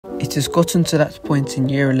It has gotten to that point in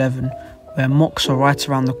year 11 where mocks are right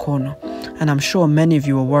around the corner, and I'm sure many of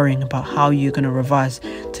you are worrying about how you're going to revise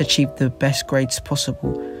to achieve the best grades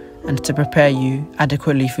possible and to prepare you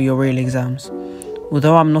adequately for your real exams.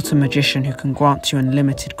 Although I'm not a magician who can grant you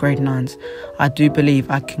unlimited grade 9s, I do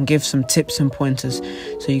believe I can give some tips and pointers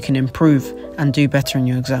so you can improve and do better in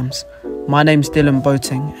your exams. My name's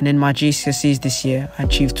Boateng, and in my GCSEs this year I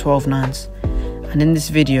achieved 12 9s. And in this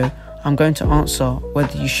video I'm going to answer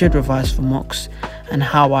whether you should revise for mocks and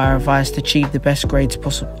how I revise to achieve the best grades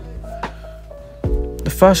possible. The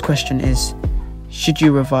first question is, should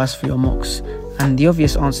you revise for your mocks? And the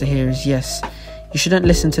obvious answer here is yes. You shouldn't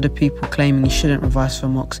listen to the people claiming you shouldn't revise for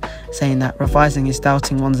mocks, saying that revising is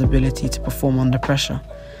doubting one's ability to perform under pressure.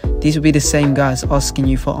 These will be the same guys asking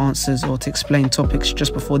you for answers or to explain topics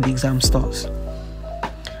just before the exam starts.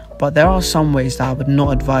 But there are some ways that I would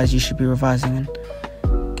not advise you should be revising in,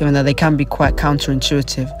 given that they can be quite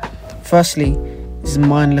counterintuitive. Firstly, is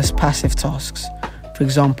mindless passive tasks, for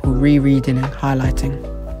example rereading and highlighting.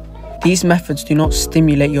 These methods do not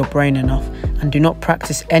stimulate your brain enough and do not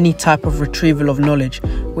practice any type of retrieval of knowledge,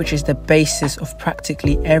 which is the basis of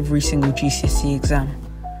practically every single GCSE exam.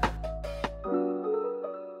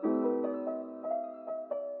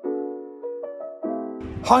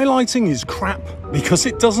 Highlighting is crap because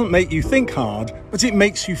it doesn't make you think hard, but it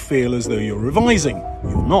makes you feel as though you're revising.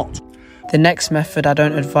 You're not. The next method I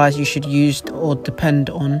don't advise you should use or depend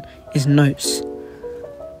on is notes.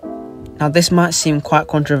 Now this might seem quite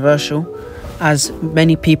controversial, as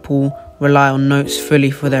many people rely on notes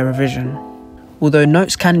fully for their revision. Although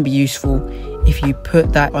notes can be useful if you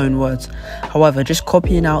put that own words. However, just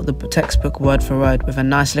copying out the textbook word for word with a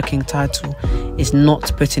nice looking title is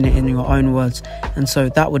not putting it in your own words, and so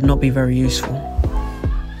that would not be very useful.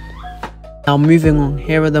 Now moving on,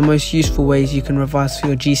 here are the most useful ways you can revise for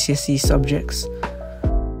your GCSE subjects.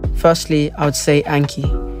 Firstly, I would say Anky.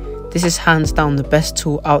 This is hands down the best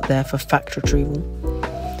tool out there for fact retrieval.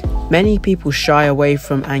 Many people shy away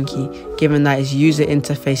from Anky given that its user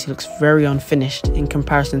interface looks very unfinished in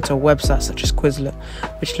comparison to a website such as Quizlet,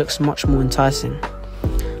 which looks much more enticing.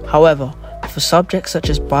 However, for subjects such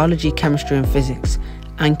as biology, chemistry and physics,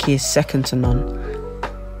 Anky is second to none.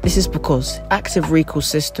 This is because the active recall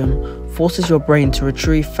system forces your brain to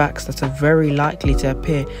retrieve facts that are very likely to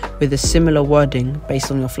appear with a similar wording based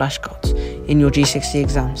on your flashcards in your GCSE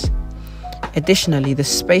exams. Additionally, the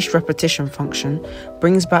spaced repetition function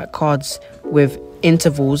brings back cards with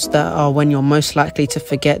intervals that are when you're most likely to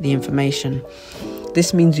forget the information.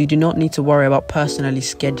 This means you do not need to worry about personally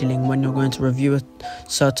scheduling when you're going to review a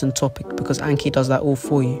certain topic, because Anky does that all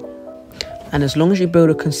for you. And as long as you build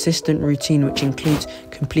a consistent routine which includes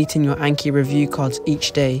completing your Anky review cards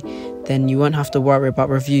each day, then you won't have to worry about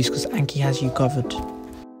reviews because Anky has you covered.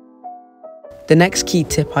 The next key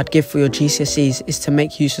tip I'd give for your GCSEs is to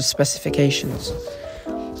make use of specifications.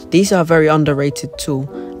 These are a very underrated tool,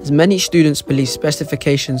 as many students believe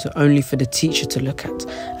specifications are only for the teacher to look at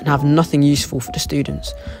and have nothing useful for the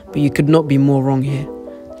students, but you could not be more wrong here.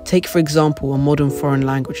 Take for example a modern foreign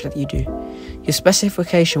language that you do. Your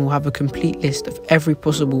specification will have a complete list of every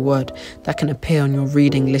possible word that can appear on your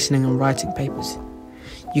reading, listening and writing papers.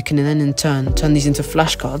 You can then in turn these into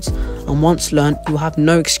flashcards, and once learnt, you will have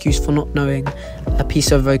no excuse for not knowing a piece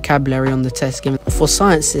of vocabulary on the test given. For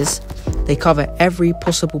sciences, they cover every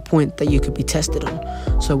possible point that you could be tested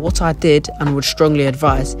on. So what I did and would strongly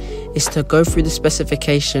advise is to go through the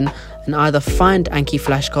specification and either find Anky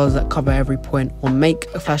flashcards that cover every point or make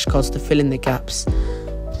flashcards to fill in the gaps.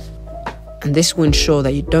 And this will ensure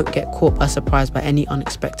that you don't get caught by surprise by any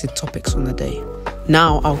unexpected topics on the day.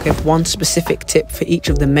 Now I'll give one specific tip for each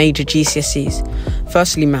of the major GCSEs.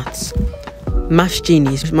 Firstly, maths. Maths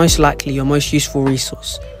Genie is most likely your most useful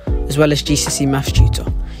resource, as well as GCSE Maths Tutor.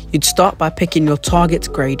 You'd start by picking your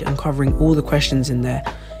target grade and covering all the questions in there.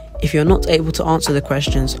 If you're not able to answer the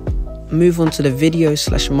questions, move on to the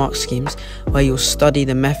video/mark schemes where you'll study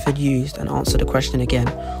the method used and answer the question again,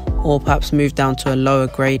 or perhaps move down to a lower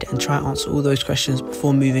grade and try to answer all those questions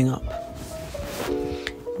before moving up.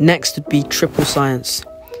 Next would be triple science.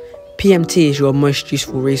 PMT is your most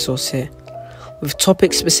useful resource here. With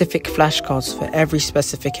topic-specific flashcards for every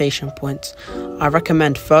specification point, I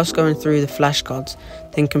recommend first going through the flashcards,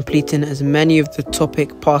 then completing as many of the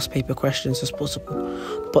topic past paper questions as possible,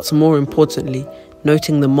 but more importantly,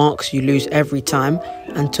 noting the marks you lose every time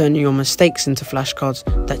and turning your mistakes into flashcards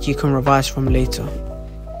that you can revise from later.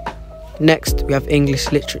 Next, we have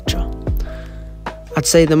English literature. I'd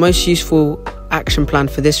say the most useful action plan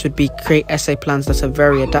for this would be create essay plans that are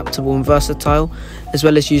very adaptable and versatile, as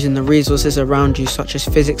well as using the resources around you such as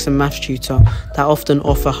physics and maths tutor that often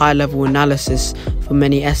offer high-level analysis for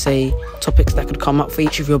many essay topics that could come up for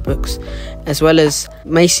each of your books, as well as,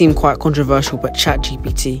 may seem quite controversial, but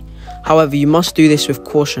ChatGPT. However, you must do this with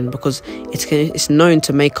caution because it's known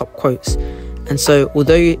to make up quotes. And so,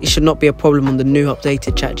 although it should not be a problem on the new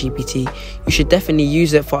updated ChatGPT, you should definitely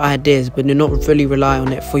use it for ideas, but do not fully rely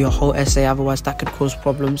on it for your whole essay, otherwise that could cause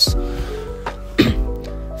problems.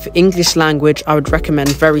 For English language, I would recommend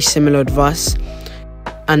very similar advice.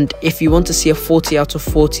 And if you want to see a 40 out of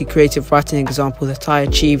 40 creative writing example that I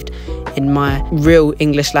achieved in my real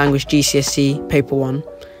English language GCSE paper 1,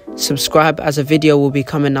 subscribe, as a video will be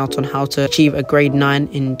coming out on how to achieve a grade 9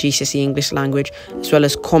 in GCSE English language, as well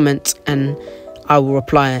as comment, and I will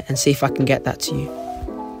reply and see if I can get that to you.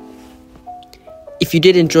 If you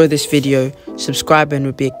did enjoy this video, subscribing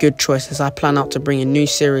would be a good choice, as I plan out to bring a new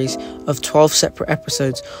series of 12 separate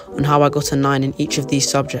episodes on how I got a 9 in each of these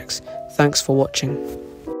subjects. Thanks for watching.